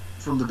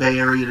from the Bay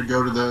Area to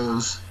go to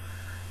those.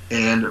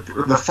 And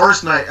the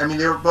first night,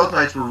 both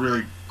nights were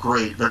really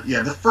great. But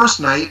yeah, the first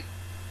night,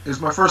 it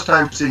was my first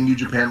time seeing New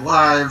Japan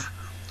live.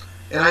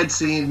 And I'd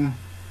seen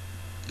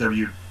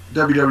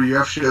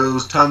WWF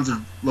shows, tons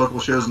of local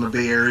shows in the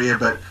Bay Area,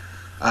 but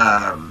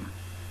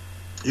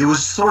it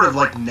was sort of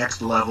like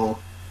next level.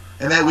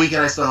 And that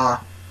weekend I saw,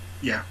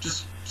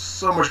 just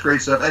so much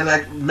great stuff, and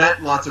I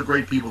met lots of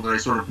great people that I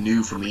sort of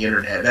knew from the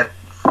internet.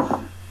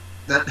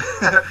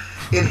 That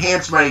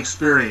enhanced my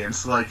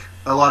experience. Like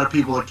a lot of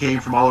people that came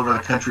from all over the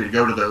country to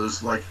go to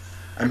those, I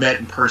met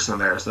in person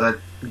there, so that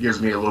gives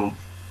me a little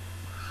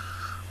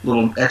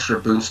extra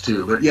boost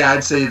too. But yeah,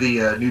 I'd say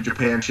the New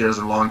Japan shows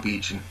in Long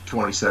Beach in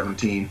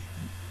 2017.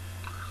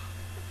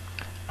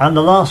 And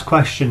the last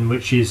question,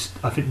 which is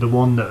I think the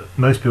one that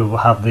most people will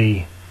have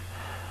the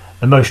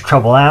most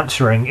trouble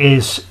answering,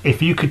 is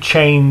if you could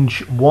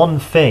change one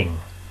thing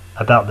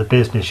about the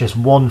business, just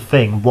one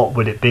thing, what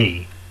would it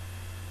be?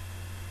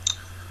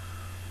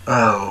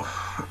 Oh,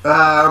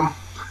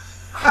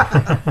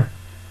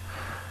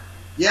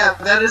 yeah,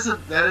 that is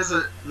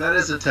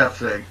a tough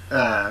thing.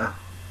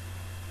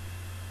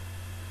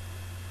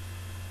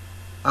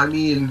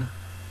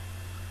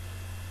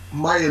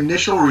 my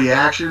initial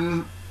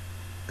reaction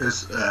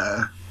is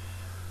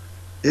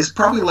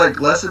probably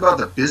like less about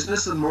the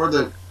business and more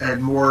the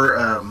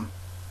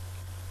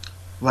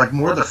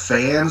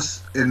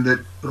fans, and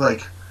that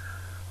like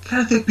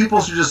kind of think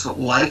people should just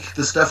like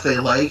the stuff they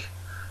like.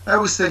 I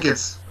always think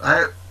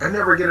I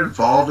never get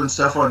involved in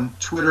stuff on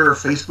Twitter or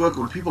Facebook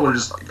when people are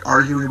just like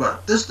arguing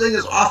about this thing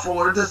is awful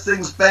or this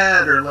thing's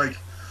bad, or like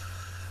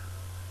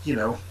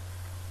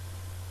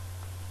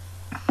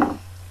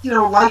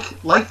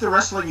like the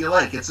wrestling you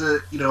like. It's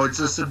a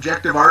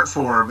subjective art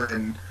form,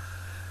 and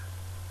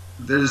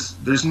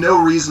there's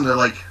no reason to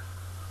like,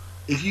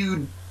 if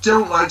you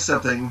don't like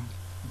something,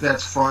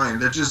 that's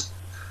fine. I just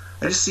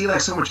see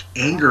like so much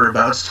anger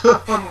about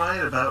stuff online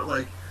about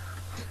like,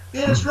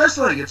 yeah, it's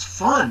wrestling, it's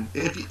fun.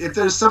 If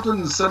there's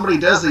something somebody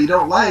does that you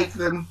don't like,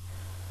 then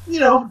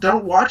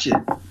don't watch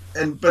it,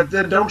 but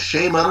then don't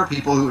shame other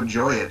people who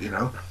enjoy it.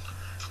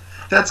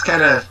 That's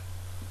kind of.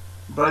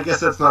 But I guess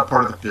that's not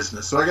part of the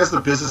business. So I guess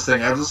the business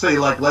thing, I would say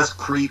like less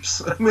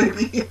creeps,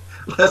 maybe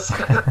less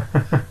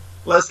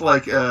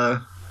like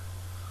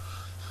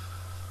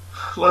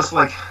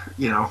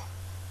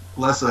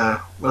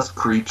less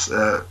creeps.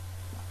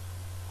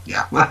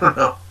 Yeah, I don't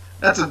know.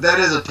 That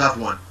is a tough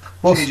one.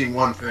 Well, changing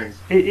one thing.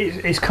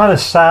 It's kind of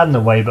sad in a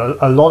way, but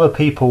a lot of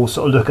people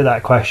sort of look at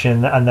that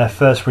question and their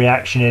first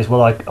reaction is,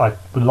 well, I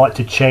would like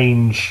to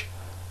change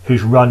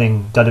who's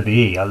running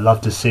WWE. I'd love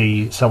to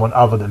see someone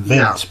other than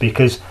Vince,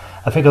 because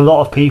I think a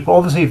lot of people,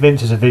 obviously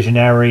Vince is a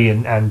visionary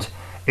and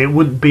it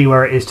wouldn't be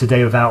where it is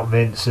today without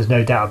Vince, there's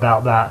no doubt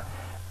about that,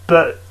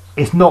 but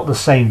it's not the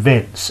same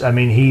Vince. I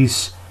mean,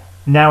 he's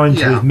now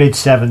into his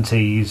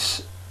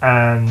mid-70s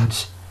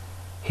and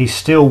he's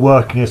still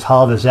working as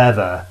hard as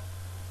ever.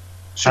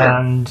 Sure.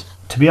 And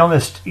to be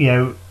honest,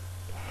 the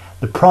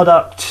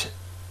product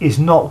is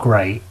not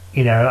great,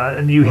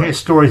 and you hear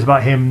stories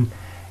about him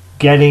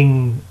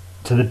getting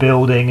to the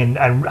building and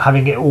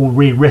having it all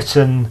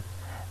rewritten.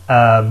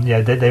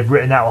 They've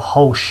written out a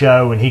whole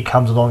show and he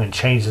comes along and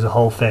changes the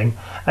whole thing.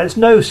 And it's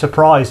no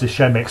surprise the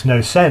show makes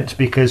no sense,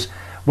 because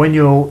when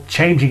you're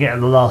changing it at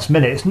the last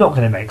minute, it's not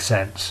going to make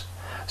sense.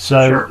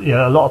 So,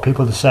 a lot of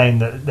people are saying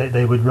that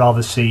they would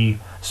rather see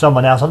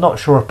someone else. I'm not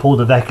sure if Paul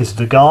Levesque is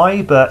the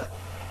guy, but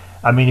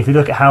I mean, if you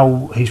look at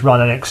how he's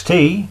run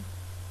NXT,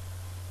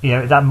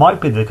 that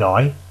might be the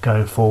guy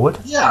going forward.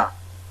 Yeah.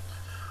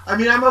 I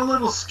mean, I'm a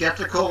little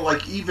skeptical,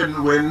 like,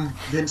 even when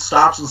Vince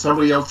stops and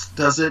somebody else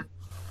does it,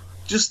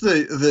 just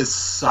the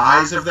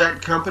size of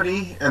that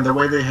company and the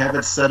way they have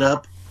it set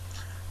up,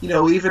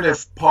 even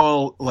if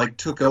Paul, like,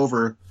 took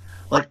over,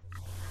 like,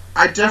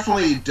 I'm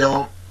definitely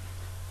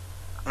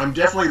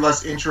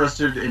less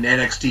interested in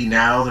NXT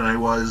now than I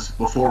was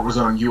before it was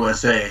on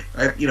USA.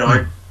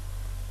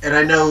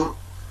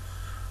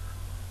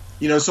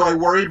 So I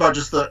worry about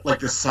just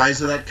the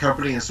size of that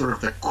company and sort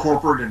of the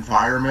corporate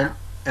environment,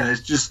 and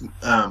it's just,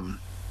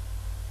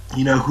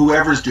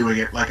 whoever's doing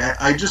it, like,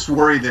 I just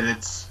worry that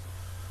it's,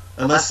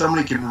 unless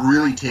somebody can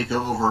really take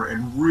over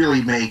and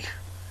really make,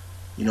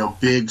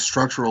 big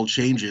structural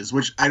changes,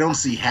 which I don't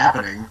see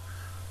happening.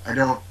 I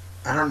don't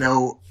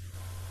know.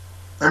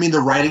 I mean,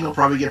 the writing will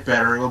probably get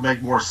better. It'll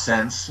make more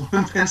sense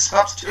when Vince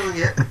stops doing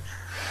it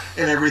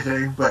and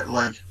everything. But,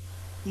 like,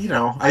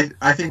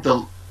 I think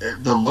the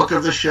look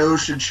of the show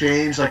should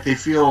change. Like,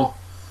 there's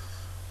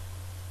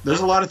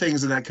a lot of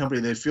things in that company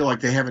that feel like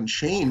they haven't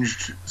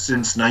changed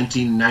since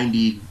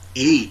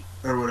 1998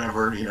 or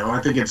whatever.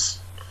 I think it's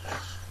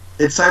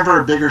time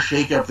for a bigger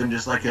shakeup than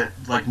just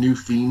like new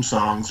theme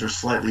songs or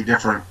slightly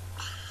different,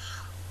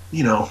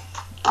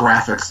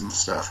 graphics and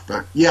stuff.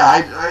 But yeah,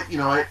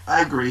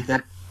 I agree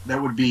that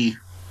would be,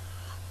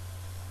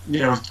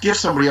 give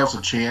somebody else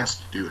a chance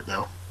to do it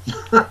though.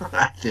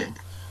 I think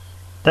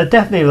they're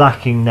definitely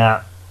lacking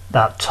that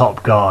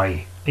top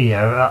guy.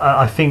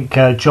 I think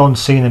John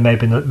Cena may have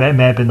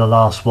been the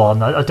last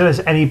one. I don't know if there's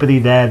anybody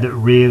there that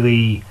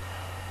really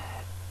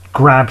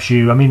grabs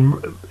you. I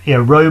mean,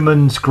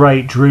 Roman's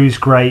great, Drew's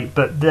great,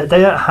 but they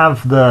don't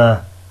have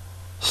the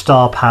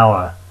star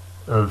power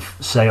of,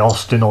 say,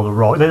 Austin or The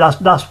Rock.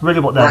 That's really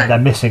what they're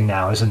missing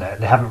now, isn't it?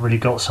 They haven't really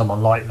got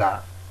someone like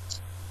that.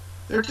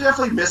 They're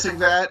definitely missing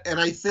that, and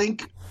I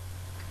think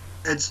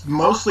it's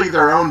mostly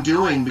their own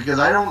doing, because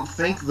I don't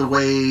think the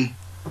way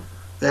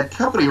that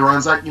company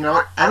runs, I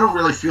don't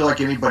really feel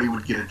like anybody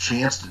would get a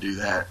chance to do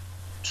that.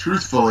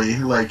 Truthfully,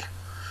 like,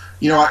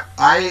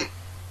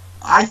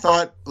 I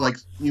thought, like,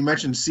 you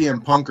mentioned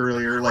CM Punk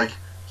earlier, like,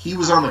 he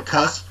was on the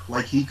cusp,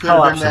 like, he could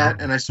have been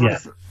that, and I sort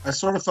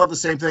of thought the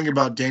same thing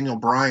about Daniel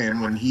Bryan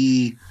when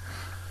he,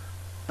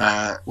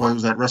 what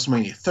was that,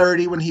 WrestleMania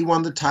 30 when he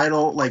won the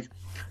title. Like,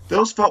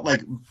 those felt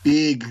like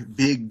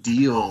big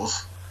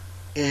deals,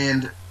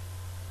 and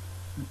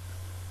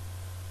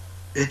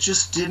it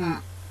just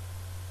didn't,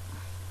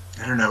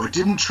 I don't know, it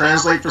didn't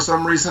translate for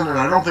some reason, and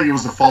I don't think it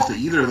was the fault of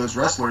either of those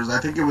wrestlers. I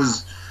think it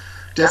was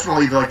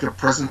definitely like the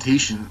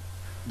presentation,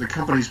 the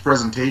company's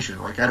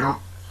presentation. Like, I don't,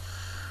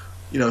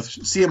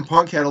 CM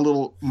Punk had a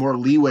little more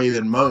leeway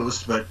than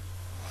most, but,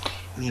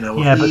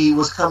 if he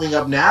was coming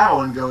up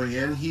now and going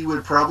in, he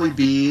would probably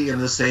be in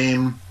the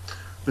same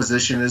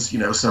position as,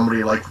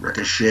 somebody like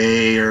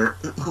Ricochet or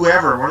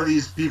whoever, one of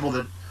these people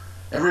that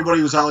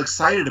everybody was all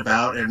excited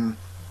about, and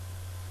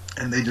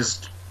they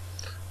just,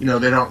 they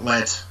don't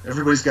let,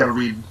 everybody's got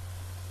to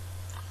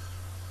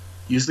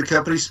use the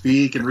company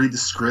speak and read the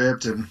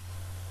script and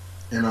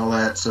all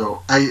that.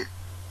 So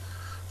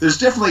there's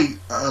definitely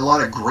a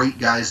lot of great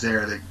guys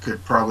there that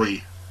could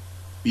probably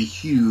be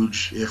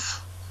huge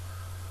if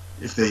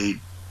they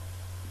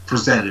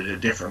presented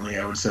it differently,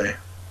 I would say.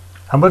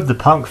 And with the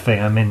Punk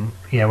thing, I mean,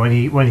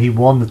 when he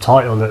won the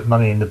title at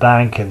Money in the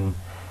Bank, and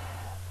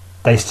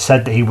they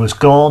said that he was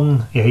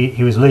gone,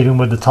 he was leaving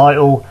with the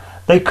title,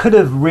 they could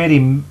have really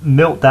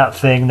milked that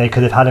thing. They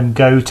could have had him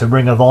go to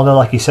Ring of Honor,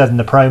 like he said in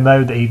the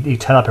promo, that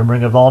he'd turn up in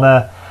Ring of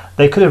Honor.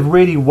 They could have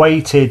really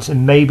waited,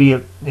 and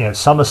maybe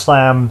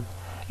SummerSlam,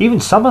 even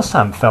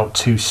SummerSlam felt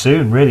too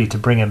soon really to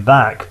bring him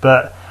back,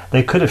 but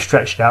they could have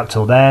stretched it out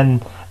till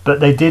then, but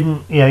they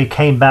didn't. He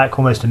came back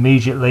almost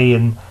immediately,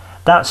 and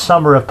that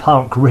summer of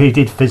Punk really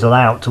did fizzle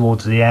out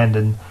towards the end,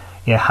 and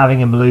having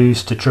him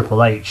lose to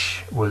Triple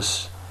H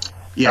was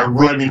a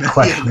really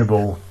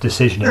questionable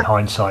decision in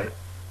hindsight.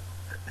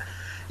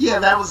 Yeah,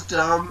 that was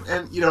dumb,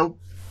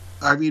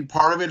 and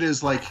part of it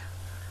is like,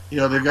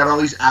 they've got all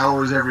these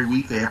hours every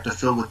week they have to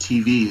fill with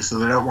TV, so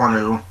they don't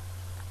want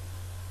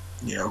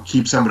to,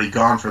 keep somebody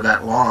gone for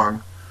that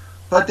long.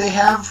 But they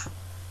have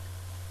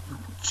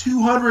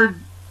 200,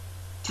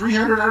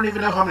 300, I don't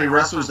even know how many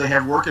wrestlers they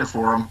have working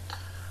for them.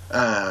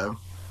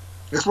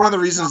 It's one of the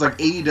reasons, like,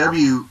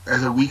 AEW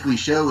as a weekly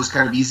show is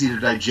kind of easy to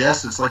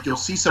digest. It's like you'll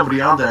see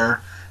somebody on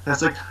there, and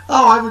it's like,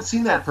 oh, I haven't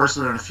seen that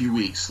person in a few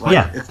weeks. Like,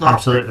 yeah, it's not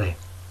absolutely.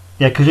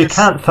 Yeah, because you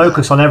can't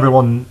focus on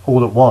everyone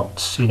all at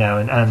once,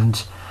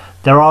 and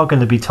there are going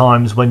to be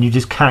times when you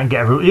just can't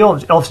get everyone. You're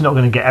obviously not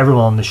going to get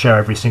everyone on the show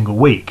every single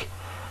week,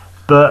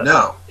 but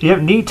no, you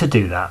don't need to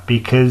do that,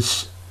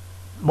 because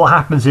what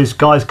happens is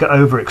guys get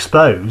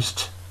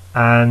overexposed,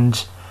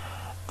 and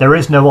there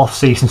is no off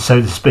season,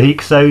 so to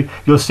speak. So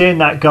you're seeing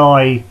that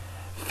guy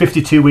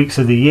 52 weeks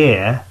of the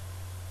year.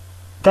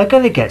 They're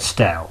going to get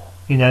stale.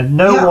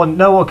 No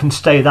one can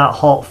stay that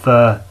hot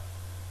for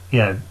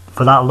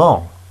that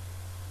long.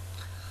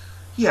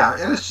 Yeah,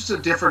 and it's just a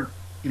different,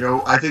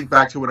 I think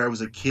back to when I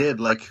was a kid,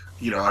 like,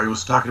 I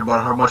was talking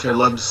about how much I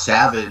loved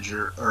Savage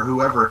or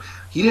whoever.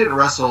 He didn't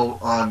wrestle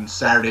on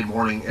Saturday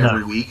morning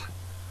every week.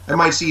 I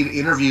might see an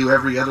interview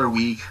every other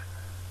week,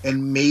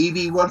 and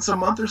maybe once a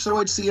month or so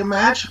I'd see a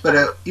match, but,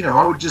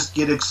 I would just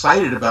get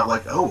excited about,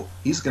 like, oh,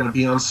 he's going to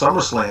be on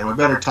SummerSlam. I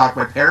better talk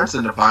my parents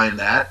into buying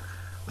that.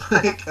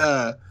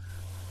 And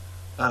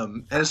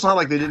it's not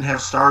like they didn't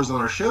have stars on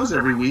their shows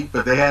every week,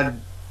 but they had,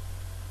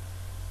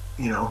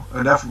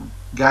 enough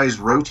guys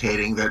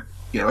rotating that,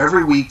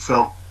 every week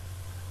felt,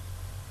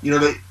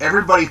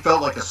 everybody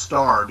felt like a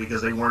star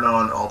because they weren't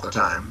on all the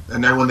time.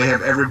 And then when they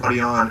have everybody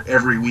on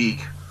every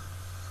week,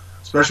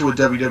 especially with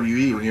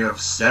WWE, when you have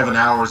 7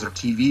 hours of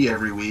TV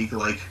every week,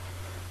 like,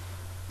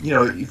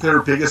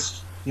 their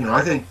biggest,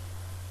 I think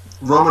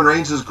Roman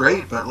Reigns is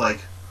great, but, like,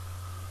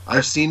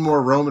 I've seen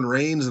more Roman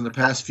Reigns in the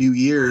past few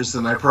years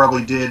than I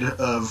probably did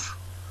of,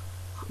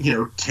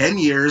 10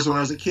 years when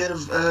I was a kid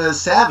of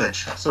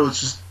Savage. So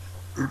it's just,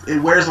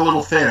 it wears a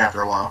little thin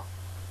after a while.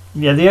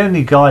 Yeah, the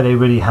only guy they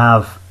really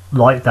have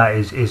like that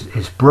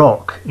is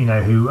Brock,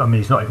 who, I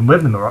mean, he's not even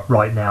with them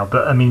right now,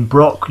 but, I mean,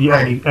 Brock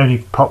only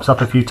pops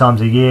up a few times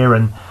a year,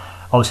 and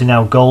obviously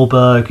now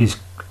Goldberg is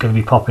going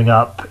to be popping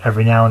up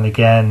every now and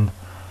again.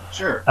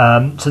 Sure.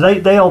 So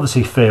they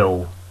obviously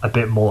feel a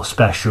bit more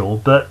special,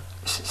 but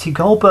see,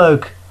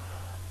 Goldberg,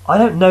 I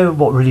don't know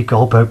what really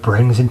Goldberg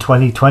brings in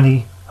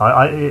 2020.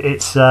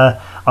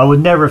 I would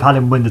never have had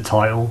him win the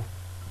title,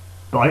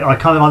 but I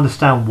kind of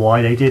understand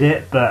why they did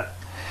it, but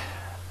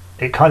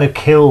it kind of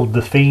killed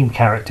the Fiend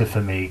character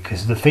for me,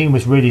 because the Fiend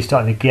was really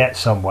starting to get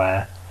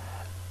somewhere,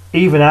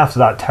 even after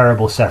that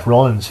terrible Seth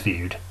Rollins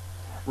feud.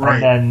 Right.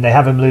 And then they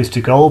have him lose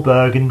to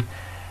Goldberg, and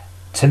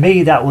to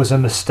me that was a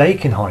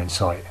mistake in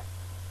hindsight.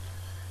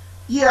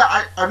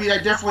 Yeah, I mean, I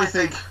definitely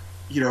think,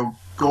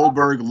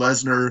 Goldberg,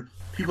 Lesnar,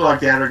 people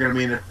like that are going to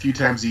be in a few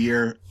times a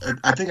year.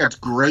 I think that's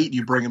great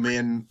you bring them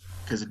in,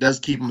 because it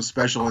does keep them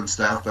special and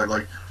stuff, but,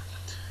 like,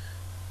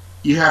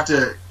 you have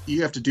to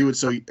do it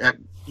so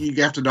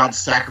you have to not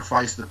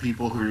sacrifice the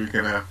people who are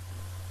gonna,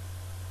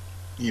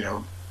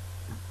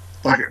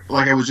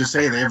 like I was just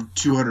saying, they have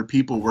 200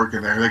 people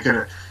working there. They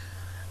could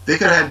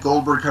have had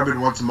Goldberg come in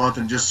once a month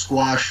and just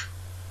squash,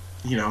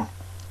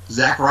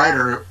 Zack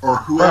Ryder or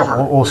whoever,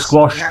 or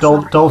squash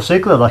Dolph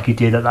Ziggler like he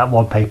did at that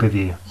one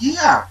pay-per-view.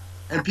 Yeah,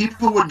 and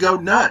people would go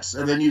nuts,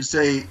 and then you'd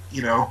say,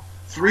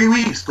 3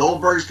 weeks,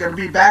 Goldberg's going to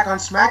be back on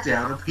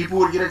SmackDown, and people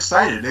would get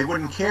excited. They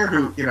wouldn't care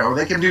who,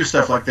 they can do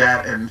stuff like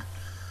that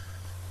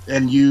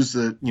and use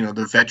the,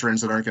 the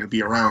veterans that aren't going to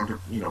be around,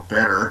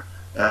 better,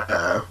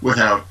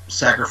 without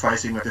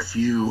sacrificing like a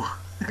few,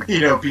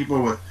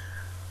 people with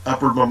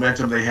upward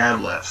momentum they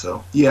had left.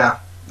 So, yeah,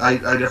 I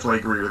definitely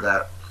agree with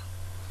that.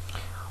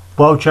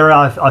 Well, Gerry,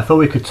 I thought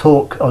we could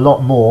talk a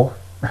lot more.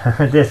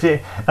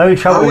 The only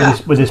trouble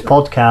with this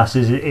podcast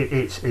is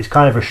it's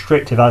kind of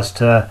restrictive as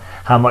to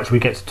how much we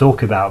get to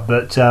talk about.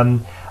 But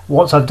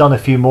once I've done a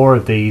few more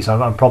of these,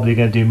 I'm probably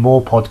going to do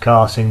more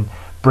podcasts and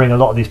bring a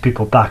lot of these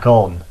people back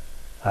on.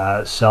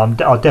 So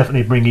I'll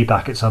definitely bring you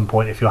back at some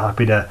point if you're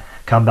happy to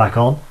come back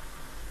on.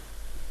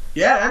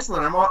 Yeah,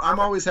 excellent. I'm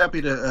always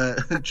happy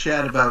to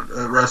chat about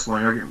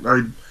wrestling.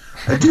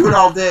 I do it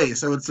all day,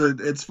 so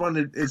it's fun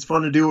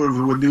to do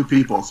it with new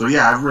people. So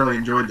yeah, I've really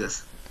enjoyed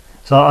this.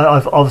 So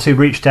I've obviously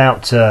reached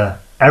out to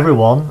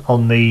everyone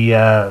on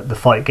the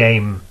Fight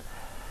Game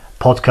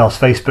podcast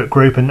Facebook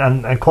group,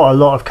 and quite a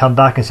lot have come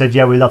back and said,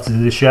 yeah, we love to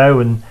do the show,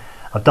 and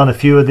I've done a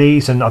few of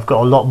these, and I've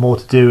got a lot more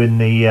to do in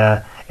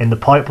the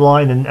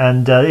pipeline,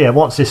 and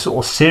once this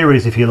sort of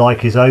series, if you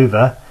like, is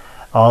over,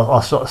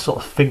 I'll sort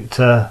of think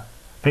to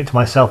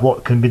myself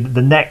what can be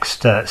the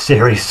next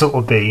series sort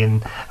of be,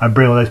 and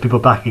bring all those people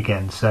back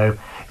again. So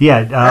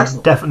yeah,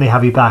 definitely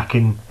have you back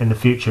in the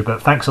future.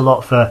 But thanks a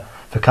lot for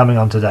coming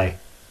on today.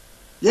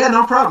 Yeah,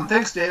 no problem.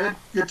 Thanks, David.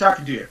 Good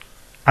talking to you.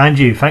 And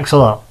you. Thanks a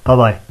lot. Bye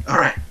bye. All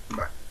right.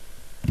 Bye.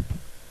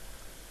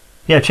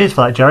 Yeah, cheers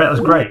for that, Gerry. That was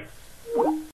great.